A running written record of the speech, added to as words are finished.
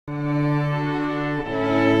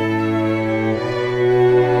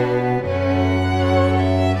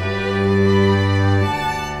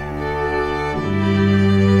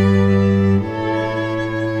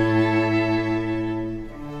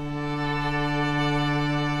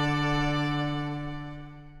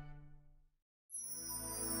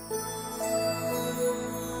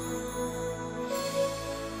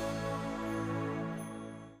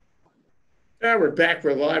We're back.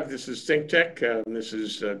 We're live. This is ThinkTech. This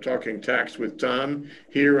is Talking Tax with Tom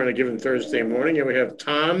here on a given Thursday morning. And we have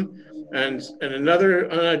Tom and another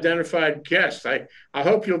unidentified guest. I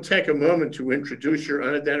hope you'll take a moment to introduce your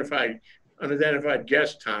unidentified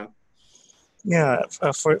guest, Tom. Yeah,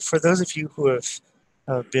 for those of you who have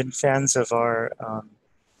been fans of our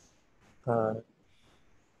uh,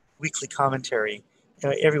 weekly commentary,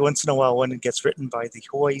 every once in a while one gets written by the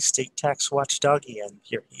Hawaii State Tax Watchdog, and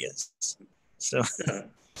here he is. So,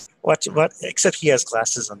 what? Except he has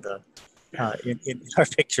glasses on the in our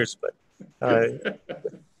pictures, but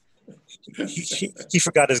he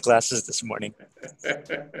forgot his glasses this morning.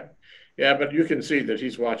 Yeah, but you can see that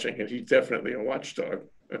he's watching, and he's definitely a watchdog.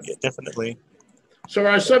 Yeah, definitely. So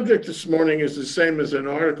our subject this morning is the same as an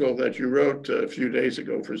article that you wrote a few days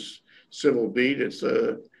ago for Civil Beat. It's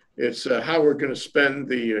how we're going to spend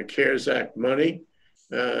the CARES Act money.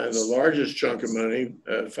 The largest chunk of money,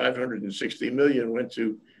 560 million, went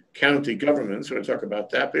to county governments. We're going to talk about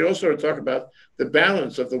that. But also talk about the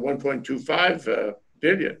balance of the 1.25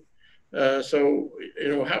 billion. So,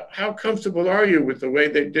 how comfortable are you with the way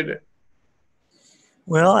they did it?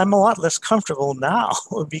 Well, I'm a lot less comfortable now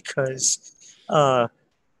because the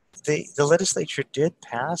legislature did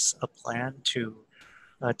pass a plan to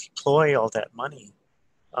deploy all that money.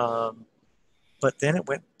 But then it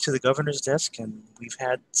went to the governor's desk, and we've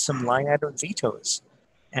had some line item vetoes.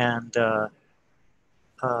 And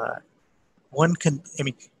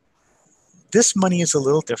this money is a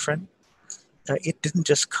little different. It didn't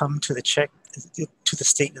just come to the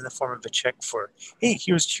state in the form of a check for, hey,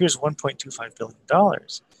 here's $1.25 billion.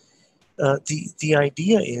 The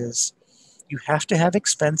idea is you have to have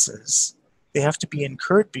expenses. They have to be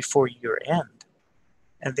incurred before year end,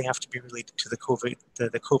 and they have to be related to the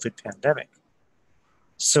COVID pandemic.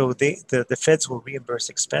 So the feds will reimburse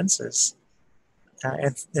expenses,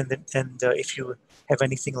 and if you have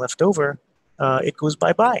anything left over, it goes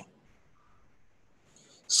bye-bye.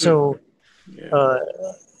 So,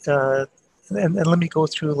 and let me go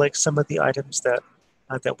through like some of the items that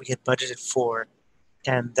we had budgeted for,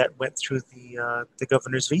 and that went through the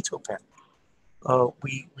governor's veto pen.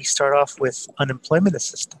 We start off with unemployment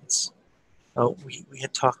assistance. We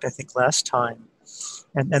had talked, I think, last time,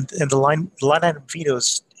 and the line item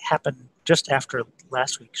vetoes happened just after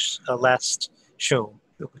last show,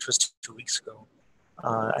 which was 2 weeks ago.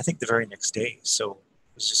 I think the very next day. So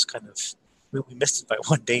it was just kind of, we missed it by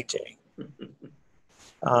 1 day, Jay.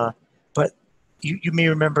 But you may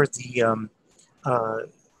remember the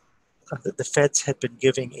feds had been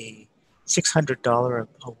giving a $600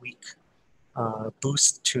 a week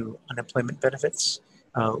boost to unemployment benefits.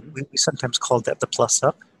 We sometimes called that the plus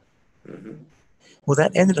up. Mm-hmm. Well,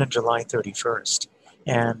 that ended on July 31st.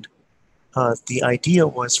 And the idea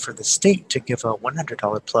was for the state to give a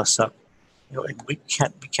 $100 plus up. And we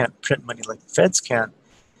can't print money like the feds can.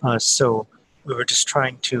 So we were just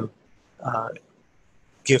trying to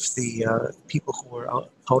give the people who were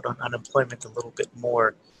out on unemployment a little bit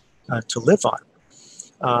more to live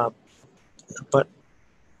on. But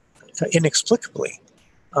inexplicably,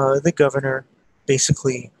 the governor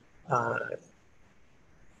basically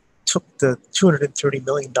took the $230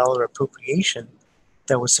 million appropriation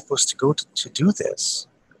that was supposed to go to do this,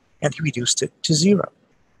 and he reduced it to zero.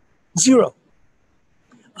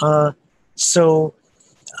 And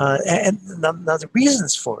now the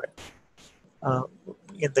reasons for it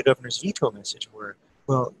in the governor's veto message were,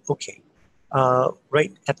 well, okay,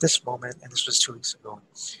 right at this moment, and this was 2 weeks ago,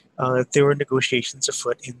 there were negotiations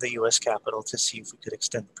afoot in the U.S. Capitol to see if we could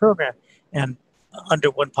extend the program. And under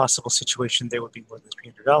one possible situation, there would be more than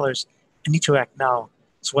 $300. I need to act now.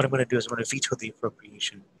 So what I'm going to do is I'm going to veto the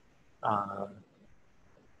appropriation. And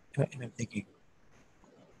I'm thinking,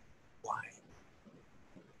 why?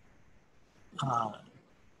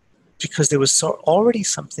 Because there was already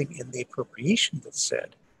something in the appropriation that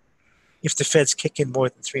said, if the feds kick in more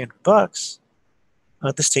than $300,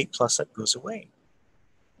 the state plus up goes away.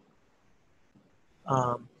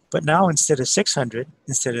 But now instead of 600,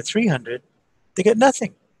 instead of 300, they get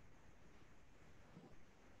nothing.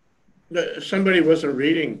 Somebody wasn't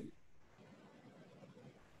reading.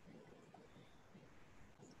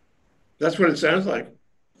 That's what it sounds like.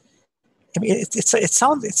 I mean, it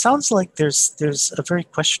sounds like there's a very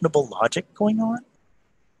questionable logic going on,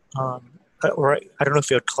 or I don't know if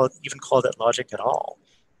you would even call that logic at all.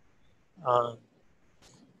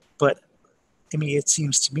 But I mean, it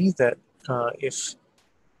seems to me that if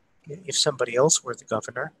somebody else were the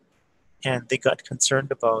governor, and they got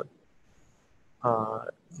concerned about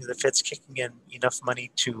the feds kicking in enough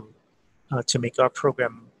money to make our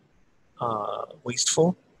program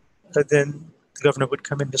wasteful, then the governor would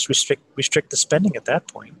come in and just restrict the spending at that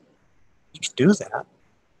point. He can do that.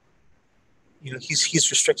 He's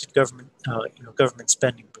restricted government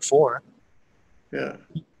spending before. Yeah.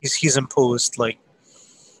 He's imposed 5%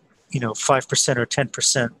 or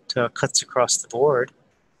 10% cuts across the board,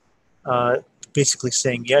 basically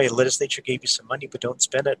saying, yeah, the legislature gave you some money, but don't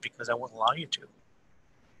spend it because I won't allow you to.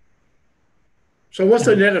 So what's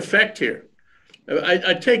the net effect here?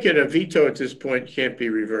 I take it a veto at this point can't be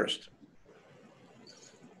reversed.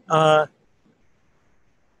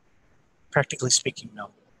 Practically speaking,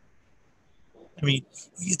 no. I mean,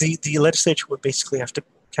 the legislature would basically have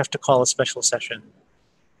to call a special session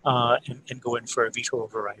and go in for a veto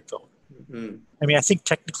override vote. Mm-hmm. I mean, I think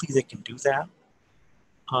technically they can do that,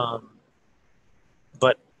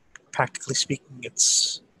 but practically speaking,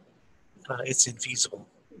 it's infeasible.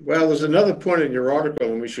 Well, there's another point in your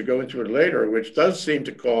article, and we should go into it later, which does seem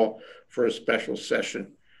to call for a special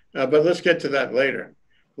session. But let's get to that later.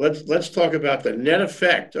 Let's talk about the net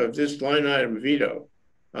effect of this line item veto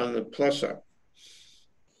on the plus up.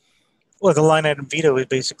 Well, the line item veto, it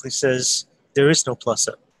basically says there is no plus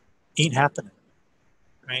up. Ain't happening,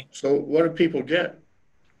 right? So what do people get?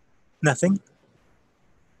 Nothing.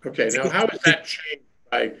 Okay, now how is that changed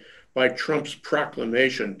by Trump's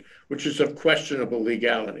proclamation, which is of questionable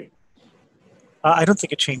legality? I don't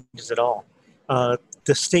think it changes at all. The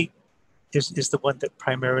state is the one that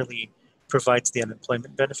primarily provides the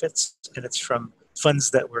unemployment benefits, and it's from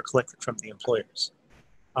funds that were collected from the employers.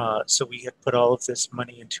 So we had put all of this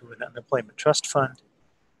money into an unemployment trust fund,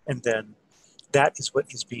 and then that is what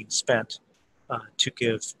is being spent to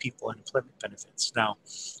give people unemployment benefits. Now,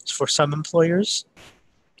 for some employers,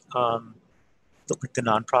 like the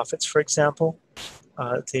nonprofits, for example,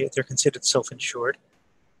 they're considered self-insured.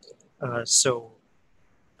 But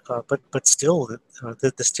still,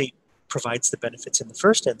 the state provides the benefits in the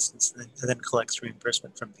first instance, and then collects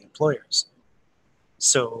reimbursement from the employers.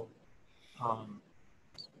 So,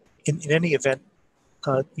 in any event,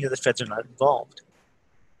 the feds are not involved.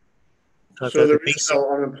 So there is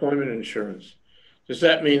no unemployment insurance. Does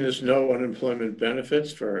that mean there's no unemployment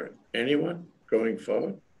benefits for anyone going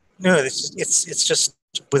forward? No, it's just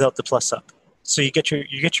without the plus up. So you get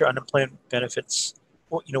your unemployment benefits,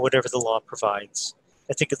 whatever the law provides.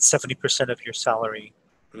 I think it's 70% of your salary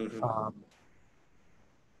at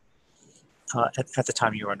the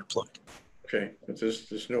time you're unemployed. Okay, but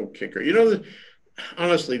there's no kicker.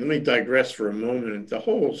 Honestly, let me digress for a moment. The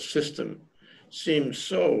whole system seems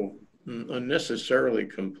so unnecessarily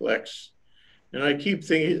complex, and I keep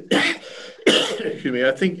thinking, excuse me,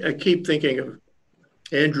 I keep thinking of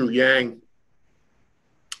Andrew Yang,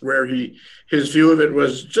 where his view of it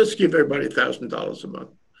was just give everybody $1,000 a month,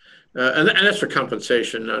 and that's for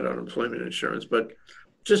compensation, not unemployment insurance, but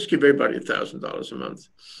just give everybody $1,000 a month,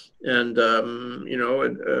 and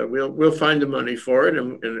we'll find the money for it,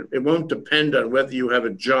 and it won't depend on whether you have a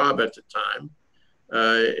job at the time.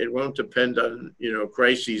 It won't depend on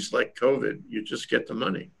crises like COVID. You just get the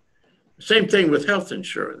money. Same thing with health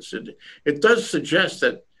insurance. It does suggest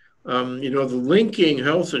that the linking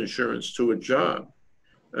health insurance to a job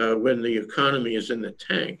when the economy is in the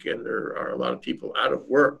tank and there are a lot of people out of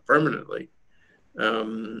work permanently.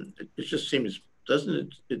 It just seems, doesn't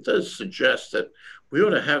it? It does suggest that we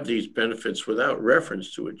ought to have these benefits without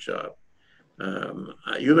reference to a job.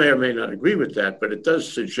 You may or may not agree with that, but it does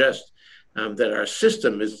suggest that our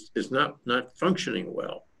system is not functioning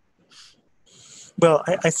well. Well,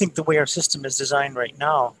 I think the way our system is designed right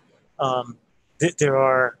now, there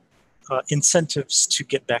are incentives to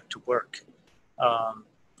get back to work.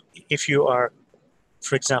 If you are,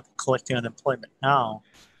 for example, collecting unemployment now,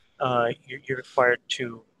 you're required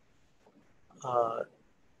to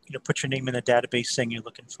put your name in a database saying you're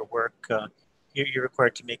looking for work. You're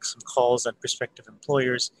required to make some calls on prospective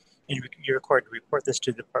employers, and you're required to report this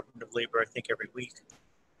to the Department of Labor, I think, every week.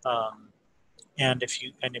 And if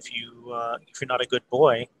you're not a good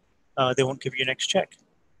boy, they won't give you your next check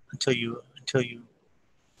until you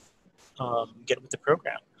get with the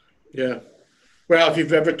program. Yeah. Well, if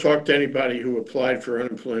you've ever talked to anybody who applied for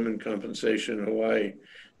unemployment compensation in Hawaii,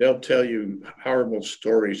 they'll tell you horrible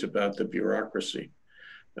stories about the bureaucracy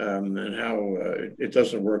and how it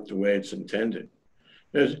doesn't work the way it's intended.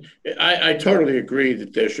 I totally agree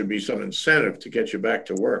that there should be some incentive to get you back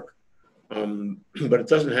to work, but it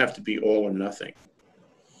doesn't have to be all or nothing.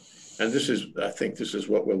 And I think this is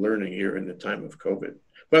what we're learning here in the time of COVID.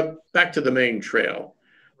 But back to the main trail.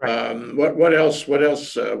 Right. What else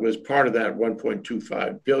was part of that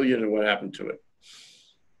 1.25 billion, and what happened to it?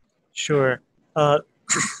 Sure.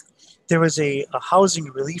 There was a housing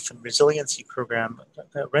relief and resiliency program,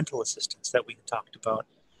 rental assistance that we had talked about.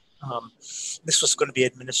 This was going to be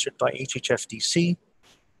administered by HHFDC,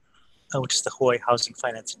 which is the Hawaii Housing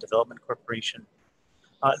Finance and Development Corporation.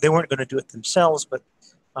 They weren't going to do it themselves, but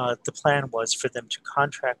the plan was for them to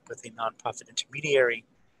contract with a nonprofit intermediary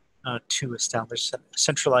to establish a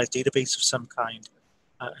centralized database of some kind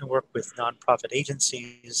and work with nonprofit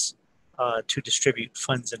agencies to distribute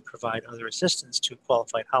funds and provide other assistance to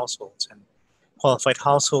qualified households. And qualified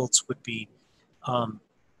households would be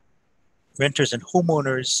renters and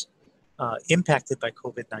homeowners impacted by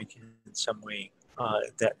COVID-19 in some way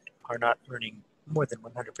that are not earning more than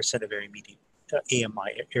 100% of area median,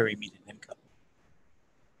 AMI, area median income.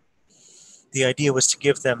 The idea was to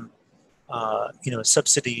give them, a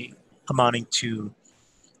subsidy amounting to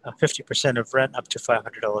 50% of rent up to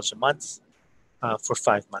 $500 a month for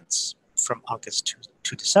 5 months from August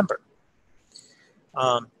to December.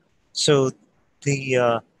 So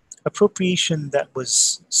the appropriation that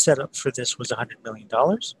was set up for this was $100 million.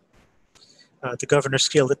 The governor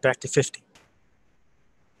scaled it back to 50.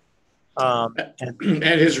 And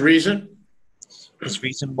his reason? His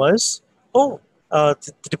reason was,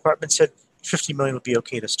 the department said 50 million would be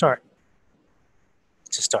okay to start.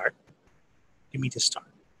 To start? You mean to start?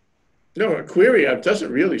 No, a query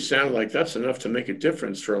doesn't really sound like that's enough to make a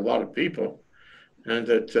difference for a lot of people, and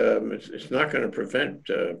that it's not going to prevent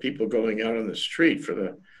people going out on the street for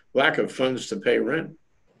the lack of funds to pay rent.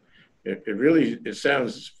 It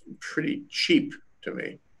sounds pretty cheap to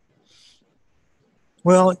me.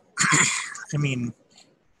 Well, I mean,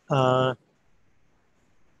 $100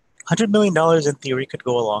 million in theory could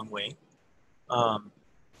go a long way.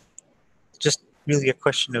 Just really a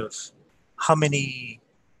question of how many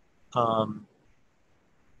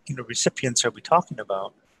recipients are we talking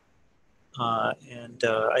about? And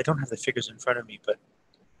I don't have the figures in front of me, but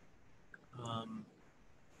I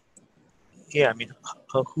mean,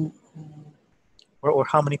 who or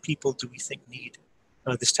how many people do we think need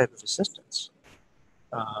this type of assistance?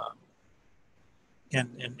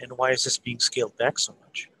 And why is this being scaled back so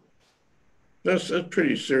much? That's a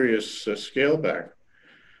pretty serious scale back.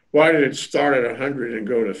 Why did it start at 100 and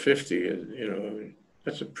go to 50?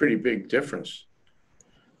 That's a pretty big difference.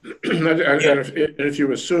 And if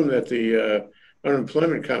you assume that the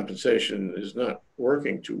unemployment compensation is not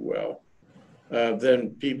working too well,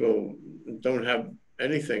 then people don't have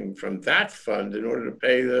anything from that fund in order to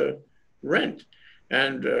pay the rent.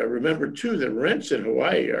 And remember, too, that rents in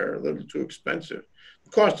Hawaii are a little too expensive.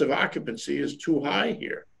 The cost of occupancy is too high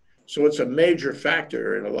here. So it's a major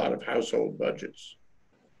factor in a lot of household budgets.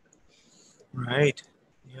 Right.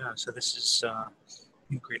 Yeah. So this is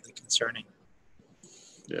greatly concerning.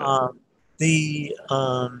 Yeah. The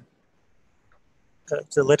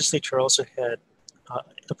legislature also had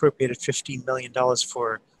appropriated $15 million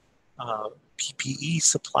for PPE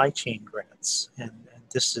supply chain grants, and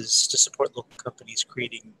this is to support local companies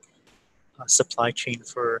creating a supply chain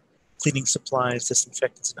for cleaning supplies,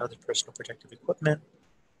 disinfectants, and other personal protective equipment.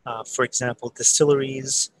 For example,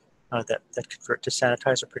 distilleries that convert to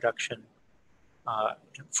sanitizer production,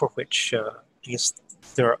 for which I guess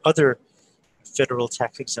there are other federal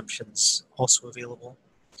tax exemptions also available.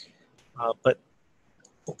 But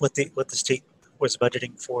what the state was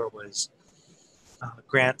budgeting for was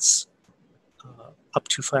grants up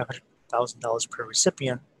to $500,000 per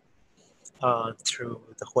recipient through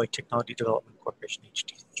the Hawaii Technology Development Corporation,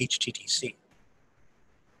 HTDC.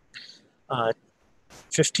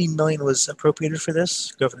 15 million was appropriated for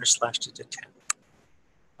this. Governor slashed it to 10.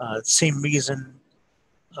 Same reasoning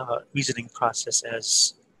process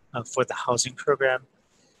as for the housing program.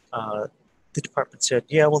 The department said,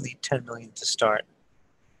 yeah, we'll need 10 million to start.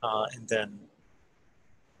 And then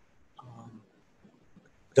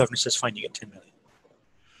the governor says, fine, you get 10 million.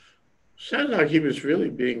 Sounds like he was really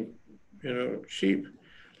being, cheap.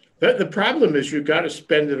 The problem is you got to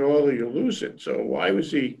spend it all or you lose it. So why was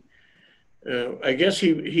he? I guess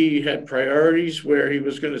he had priorities where he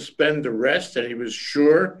was going to spend the rest, and he was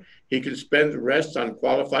sure he could spend the rest on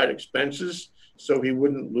qualified expenses, so he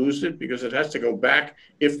wouldn't lose it because it has to go back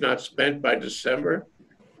if not spent by December.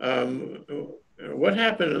 What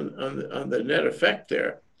happened on the net effect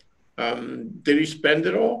there? Did he spend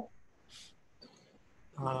it all?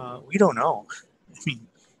 We don't know. I mean,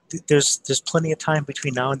 there's plenty of time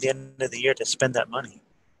between now and the end of the year to spend that money.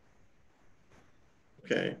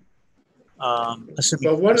 Okay.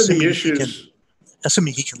 Assuming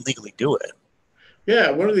he can legally do it. Yeah,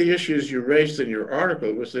 one of the issues you raised in your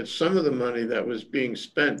article was that some of the money that was being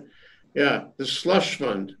spent, the slush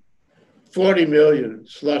fund, 40 million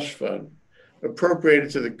slush fund, appropriated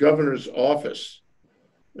to the governor's office,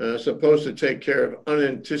 supposed to take care of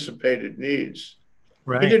unanticipated needs.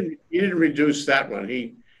 Right. He didn't reduce that one.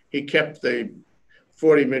 He he kept the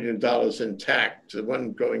 $40 million intact, the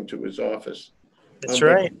one going to his office. That's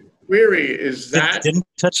right. Query is that didn't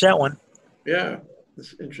touch that one. Yeah,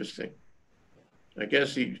 that's interesting. I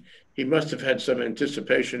guess he must have had some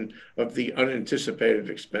anticipation of the unanticipated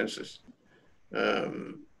expenses.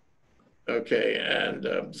 Okay,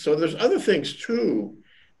 and so there's other things too,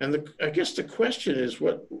 and I guess the question is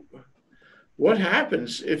what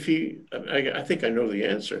happens if I think I know the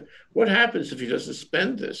answer. What happens if he doesn't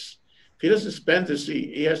spend this? If he doesn't spend this,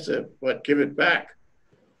 he has to give it back.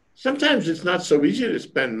 Sometimes it's not so easy to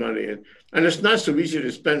spend money, and it's not so easy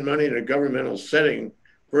to spend money in a governmental setting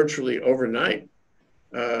virtually overnight.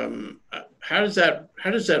 How does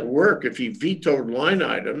that work? If he vetoed line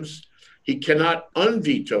items, he cannot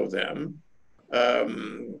unveto them.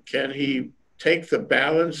 Can he take the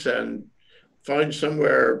balance and find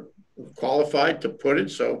somewhere qualified to put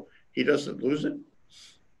it so he doesn't lose it?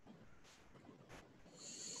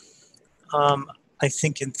 I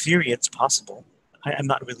think in theory it's possible. I'm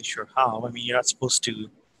not really sure how. I mean, you're not supposed to,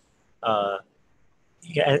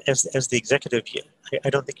 as the executive, I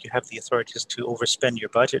don't think you have the authorities to overspend your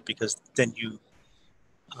budget, because then you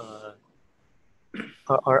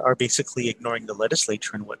are basically ignoring the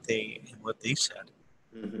legislature and what they said.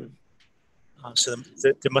 Mm-hmm. So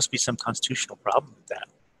there must be some constitutional problem with that,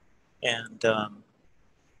 and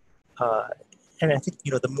I think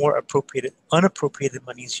the more unappropriated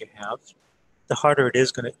monies you have, the harder it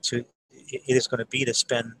is going to be to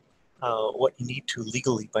spend what you need to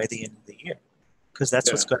legally by the end of the year, because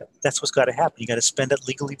that's what's got to happen. You got to spend it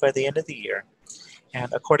legally by the end of the year,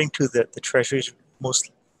 and according to the Treasury's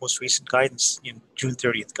most recent guidance, June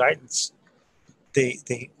 30th guidance, they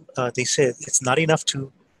said it's not enough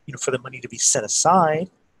to for the money to be set aside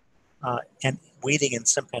and waiting in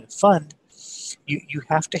some kind of fund. You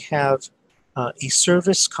have to have a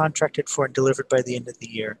service contracted for and delivered by the end of the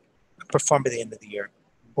year, performed by the end of the year,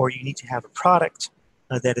 or you need to have a product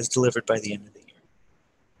that is delivered by the end of the year.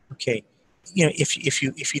 Okay, if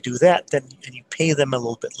you do that, then and you pay them a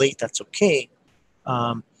little bit late, that's okay,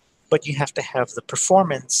 but you have to have the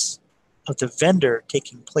performance of the vendor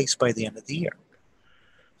taking place by the end of the year.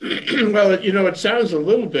 Well, it sounds a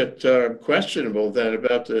little bit questionable then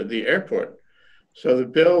about the airport. So the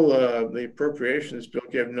bill, the appropriations bill,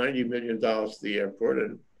 gave $90 million to the airport,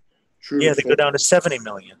 and they go down to $70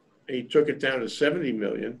 million. He took it down to $70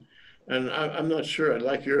 million, and I'm not sure. I'd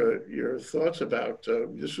like your thoughts about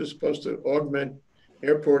this. Was supposed to augment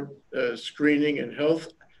airport screening and health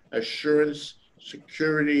assurance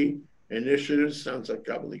security initiatives. Sounds like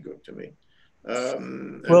gobbledygook to me.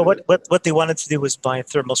 Well, what they wanted to do was buy a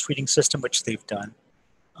thermal screening system, which they've done.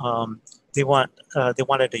 They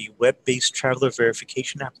wanted a web-based traveler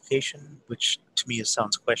verification application, which to me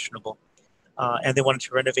sounds questionable. And they wanted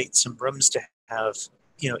to renovate some rooms to have,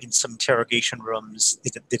 in some interrogation rooms.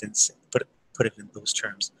 They didn't put it in those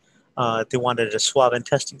terms. They wanted a swab and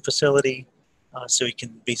testing facility, so you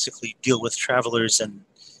can basically deal with travelers and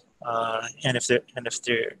if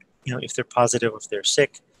they're positive, if they're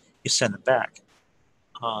sick, you send them back.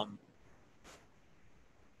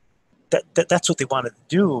 That's what they wanted to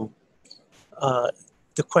do.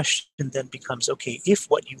 The question then becomes, okay, if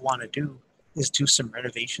what you want to do is do some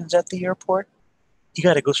renovations at the airport, you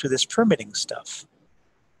got to go through this permitting stuff.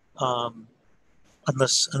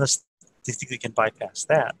 Unless they think they can bypass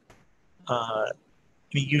that. I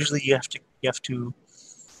mean, usually you have to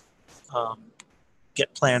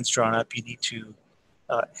get plans drawn up. You need to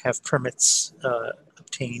have permits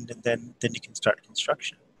obtained, and then you can start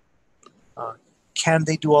construction. Can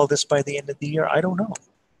they do all this by the end of the year? I don't know.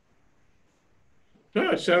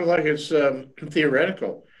 No, it sounds like it's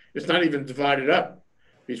theoretical. It's not even divided up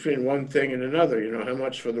between one thing and another. How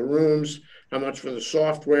much for the rooms, how much for the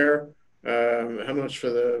software, how much for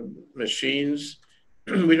the machines.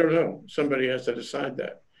 We don't know. Somebody has to decide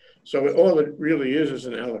that. So all it really is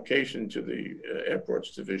an allocation to the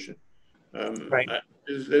airports division. Right. I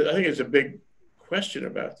think it's a big question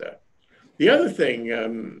about that. The other thing,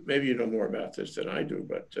 maybe you know more about this than I do,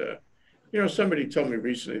 but somebody told me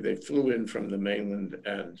recently they flew in from the mainland,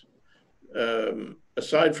 and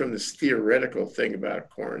aside from this theoretical thing about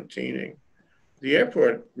quarantining, the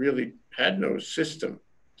airport really had no system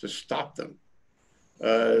to stop them.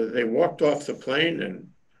 They walked off the plane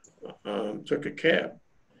and took a cab,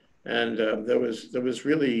 and there was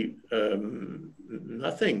really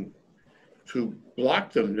nothing to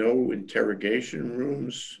block them. No interrogation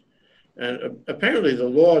rooms, and apparently the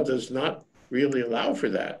law does not really allow for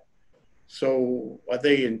that. So are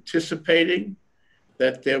they anticipating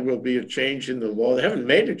that there will be a change in the law. They haven't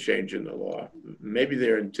made a change in the law. Maybe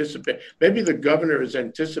maybe the governor is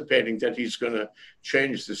anticipating that he's going to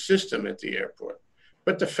change the system at the airport.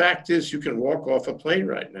 But the fact is, you can walk off a plane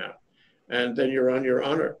right now, and then you're on your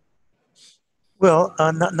honor. Well,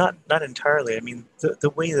 not entirely. I mean, the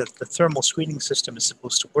way that the thermal screening system is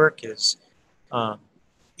supposed to work is, um,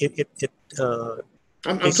 it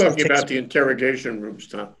I'm basically talking takes. about the interrogation rooms,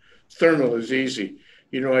 Tom. Thermal is easy.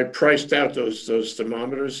 You know, I priced out those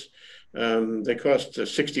thermometers. They cost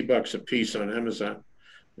 $60 a piece on Amazon.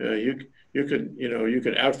 You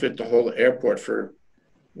could outfit the whole airport for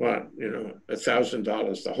what,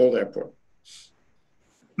 $1,000, the whole airport.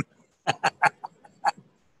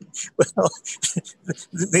 Well,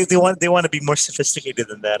 they want to be more sophisticated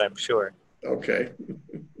than that, I'm sure. Okay.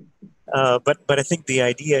 But I think the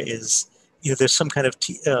idea is, there's some kind of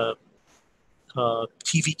TV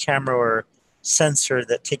camera or sensor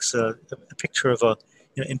that takes a picture of a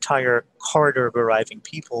entire corridor of arriving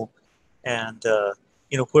people, and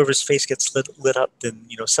whoever's face gets lit up, then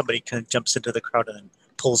somebody kind of jumps into the crowd and then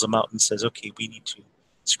pulls them out and says, "Okay, we need to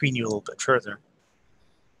screen you a little bit further,"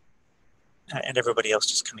 and everybody else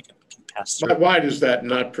just kind of can pass through. Why does that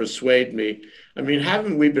not persuade me? I mean,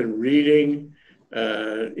 haven't we been reading,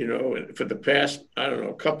 for the past, I don't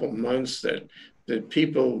know, couple months that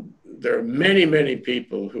there are many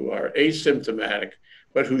people who are asymptomatic,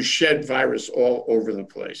 but who shed virus all over the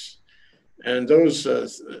place. And those,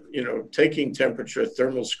 taking temperature,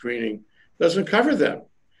 thermal screening doesn't cover them.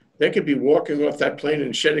 They could be walking off that plane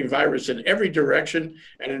and shedding virus in every direction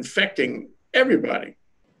and infecting everybody.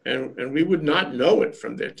 And we would not know it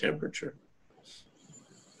from their temperature.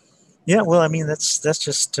 Yeah, well, I mean, that's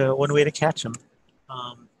just one way to catch them.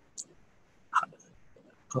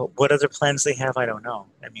 What other plans they have, I don't know.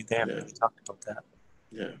 I mean, they haven't really talked about that.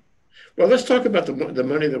 Yeah. Well, let's talk about the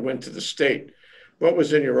money that went to the state. What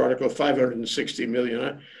was in your article? $560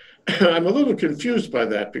 million. I'm a little confused by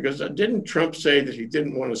that, because didn't Trump say that he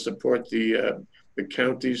didn't want to support the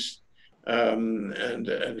counties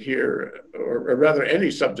and here, or rather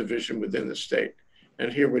any subdivision within the state?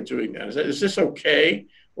 And here we're doing that. Is this okay,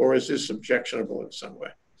 or is this objectionable in some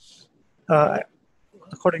way?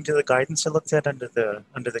 According to the guidance I looked at under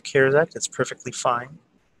the CARES Act, it's perfectly fine.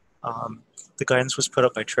 The guidance was put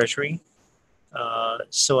up by Treasury,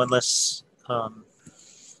 so unless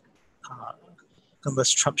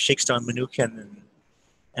Trump shakes down Mnuchin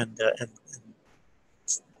and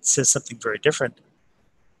says something very different,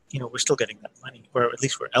 we're still getting that money, or at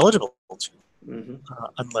least we're eligible to,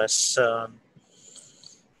 unless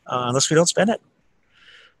we don't spend it.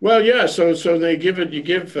 Well, yeah. So they give it. You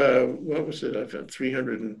give what was it? I've had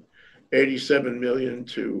 $387 million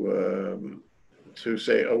to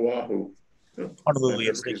say Oahu. Honolulu,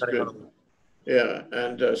 yes, they got it. Honolulu. Yeah,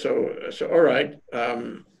 and so all right.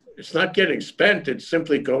 It's not getting spent. It's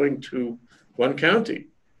simply going to one county.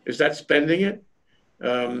 Is that spending it,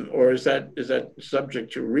 or is that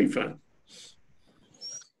subject to refund?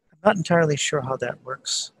 I'm not entirely sure how that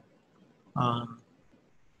works.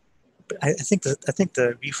 But I think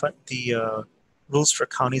the refund, the rules for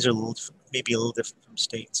counties are maybe a little different from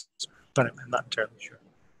states, but I'm not entirely sure.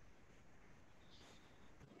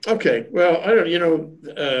 Okay, well, I don't.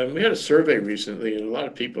 We had a survey recently, and a lot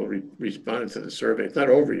of people responded to the survey. It's not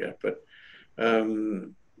over yet, but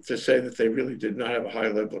to say that they really did not have a high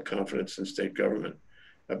level of confidence in state government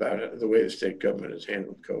about it, the way the state government has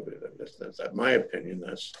handled COVID. That's my opinion.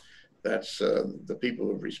 That's the people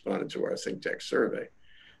who've responded to our ThinkTech survey,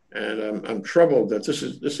 and I'm troubled that this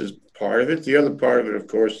is part of it. The other part of it, of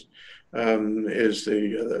course, is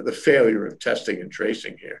the failure of testing and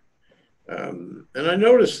tracing here. And I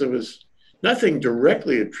noticed there was nothing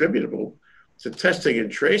directly attributable to testing and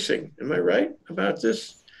tracing. Am I right about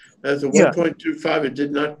this? The 1.25, it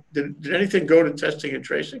did not. Did anything go to testing and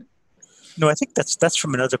tracing? No, I think that's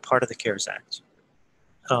from another part of the CARES Act.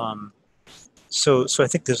 So I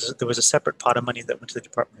think there was a separate pot of money that went to the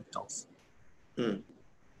Department of Health.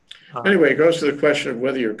 Anyway, it goes to the question of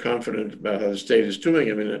whether you're confident about how the state is doing.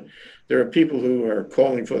 I mean, there are people who are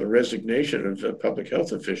calling for the resignation of public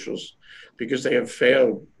health officials because they have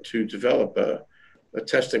failed to develop a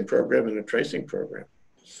testing program and a tracing program.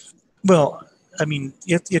 Well, I mean,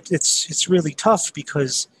 it's really tough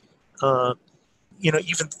because even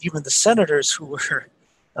the senators who were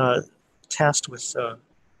tasked with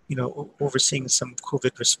overseeing some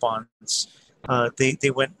COVID response, they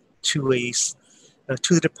went to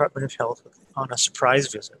the Department of Health on a surprise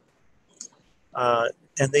visit,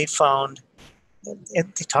 and they found,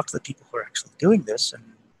 and they talked to the people who are actually doing this,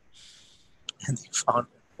 and they found,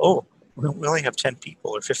 oh, we only have 10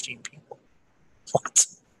 people or 15 people. What?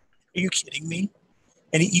 Are you kidding me?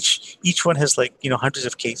 and each one has like hundreds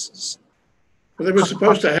of cases. Well, they were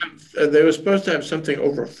supposed to have something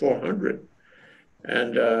over 400.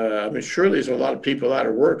 And I mean, surely there's a lot of people out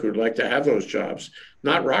of work who'd like to have those jobs.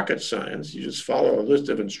 Not rocket science. You just follow a list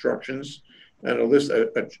of instructions and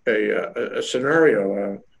a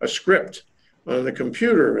scenario, a script on the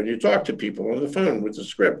computer, and you talk to people on the phone with the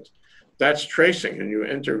script. That's tracing, and you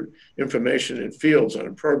enter information in fields on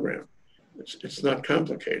a program. It's not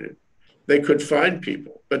complicated. They could find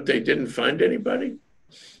people, but they didn't find anybody.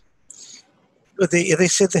 They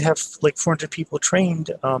said they have like 400 people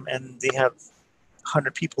trained, and they have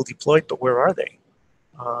 100 people deployed, but where are they?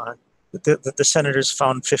 The senators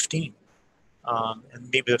found 15, and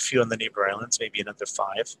maybe a few on the neighbor islands, maybe another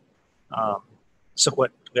 5. So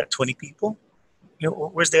what? We got 20 people.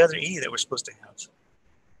 Where's the other 80 that we're supposed to have?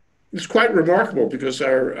 It's quite remarkable because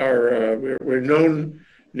we're known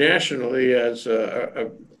nationally as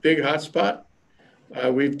a big hotspot.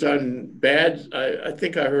 We've done bad. I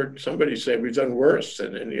think I heard somebody say we've done worse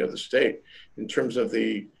than any other state in terms of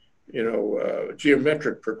the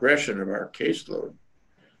geometric progression of our caseload.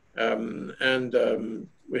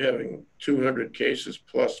 We're having 200 cases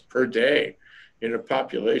plus per day in a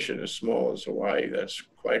population as small as Hawaii. That's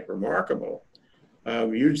quite remarkable.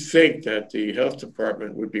 You'd think that the health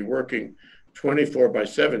department would be working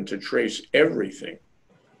 24/7 to trace everything,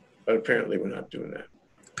 but apparently we're not doing that.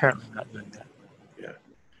 Apparently we're not doing that. Yeah.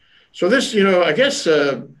 So this, I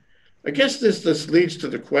guess this leads to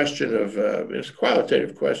the question of it's a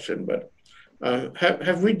qualitative question, but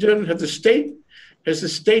has the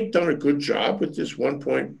state done a good job with this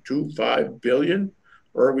 1.25 billion,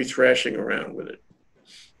 or are we thrashing around with it?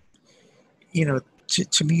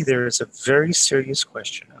 To me, there is a very serious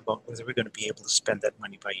question about whether we're going to be able to spend that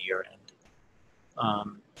money by year end.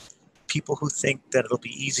 People who think that it'll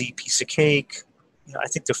be easy, piece of cake, I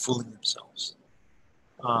think they're fooling themselves.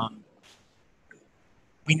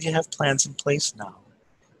 We need to have plans in place now.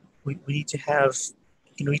 We need to have,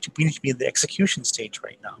 we need to be in the execution stage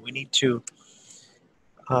right now. We need to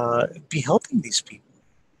be helping these people,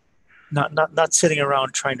 not sitting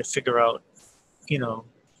around trying to figure out,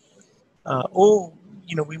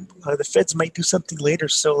 the feds might do something later,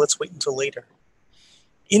 so let's wait until later.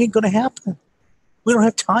 It ain't going to happen. We don't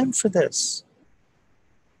have time for this.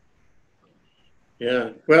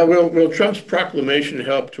 Yeah. Well, will Trump's proclamation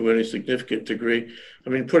help to any significant degree? I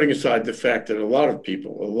mean, putting aside the fact that a lot of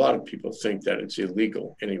people think that it's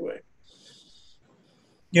illegal anyway.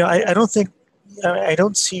 Yeah, I don't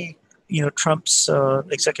see, Trump's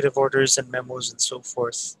executive orders and memos and so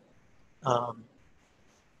forth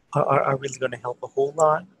are really going to help a whole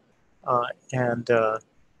lot.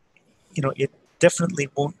 It definitely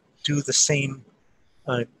won't do the same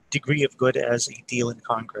degree of good as a deal in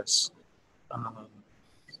Congress.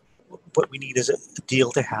 What we need is a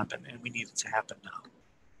deal to happen, and we need it to happen now.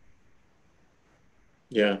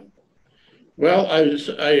 Yeah. Well, I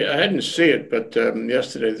hadn't seen it, but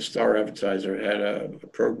yesterday the Star Advertiser had a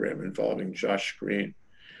program involving Josh Green,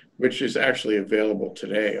 which is actually available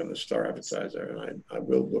today on the Star Advertiser, and I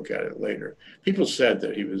will look at it later. People said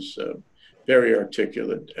that he was very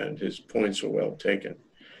articulate and his points were well taken.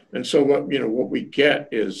 And so what we get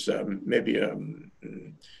is maybe a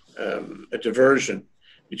diversion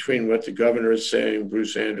between what the governor is saying,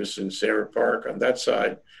 Bruce Anderson, Sarah Park on that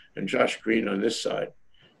side, and Josh Green on this side.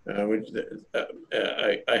 I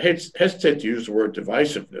hesitate to use the word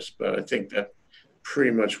divisiveness, but I think that's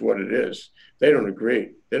pretty much what it is. They don't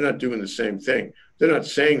agree. They're not doing the same thing. They're not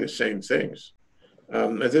saying the same things.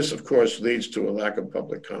 And this, of course, leads to a lack of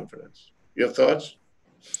public confidence. Your thoughts?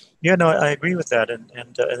 Yeah, no, I agree with that. And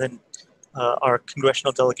then our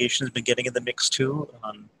congressional delegation has been getting in the mix too.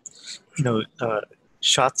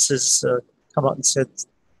 Schatz has come out and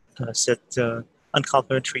said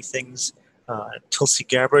uncomplimentary things. Tulsi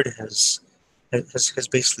Gabbard has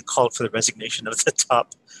basically called for the resignation of the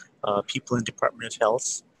top people in the Department of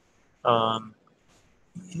Health.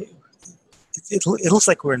 It looks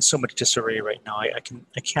like we're in so much disarray right now. I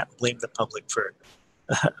can't blame the public for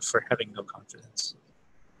having no confidence.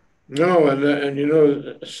 No, and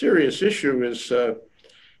a serious issue is that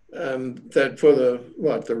for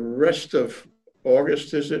the rest of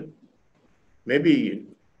August, is it? Maybe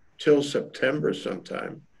till September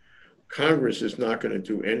sometime, Congress is not going to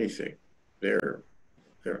do anything. They're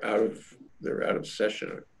out of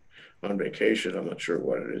session, on vacation. I'm not sure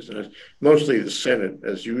what it is. And it's mostly the Senate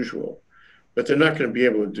as usual, but they're not going to be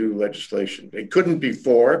able to do legislation. They couldn't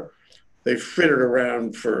before. They frittered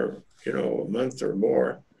around for a month or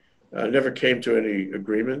more. Never came to any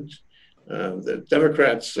agreement. The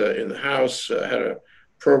Democrats in the House had a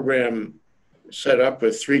program set up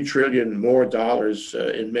with $3 trillion more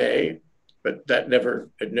in May, but that never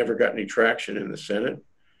got any traction in the Senate,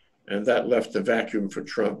 and that left a vacuum for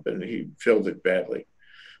Trump, and he filled it badly.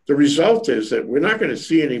 The result is that we're not going to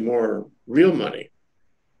see any more real money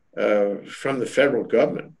from the federal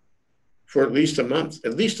government for at least a month.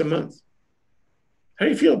 At least a month. How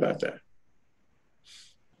do you feel about that?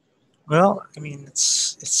 Well, I mean,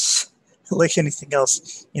 it's like anything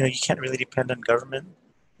else. You know, you can't really depend on government.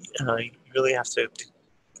 You really have to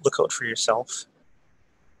look out for yourself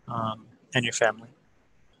and your family.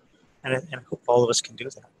 And I hope all of us can do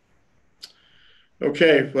that.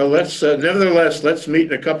 Okay, well, nevertheless, let's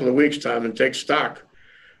meet in a couple of weeks, Tom, and take stock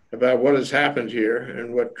about what has happened here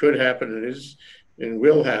and what could happen and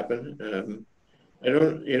will happen. I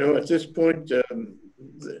don't, at this point,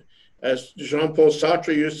 as Jean-Paul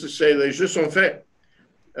Sartre used to say, les jeux sont faits.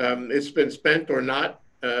 It's been spent or not.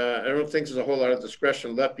 I don't think there's a whole lot of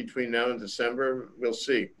discretion left between now and December. We'll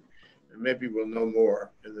see. And maybe we'll know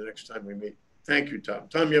more in the next time we meet. Thank you, Tom.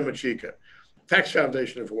 Tom Yamachika, Tax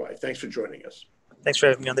Foundation of Hawaii. Thanks for joining us. Thanks for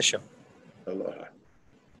having me on the show. Aloha.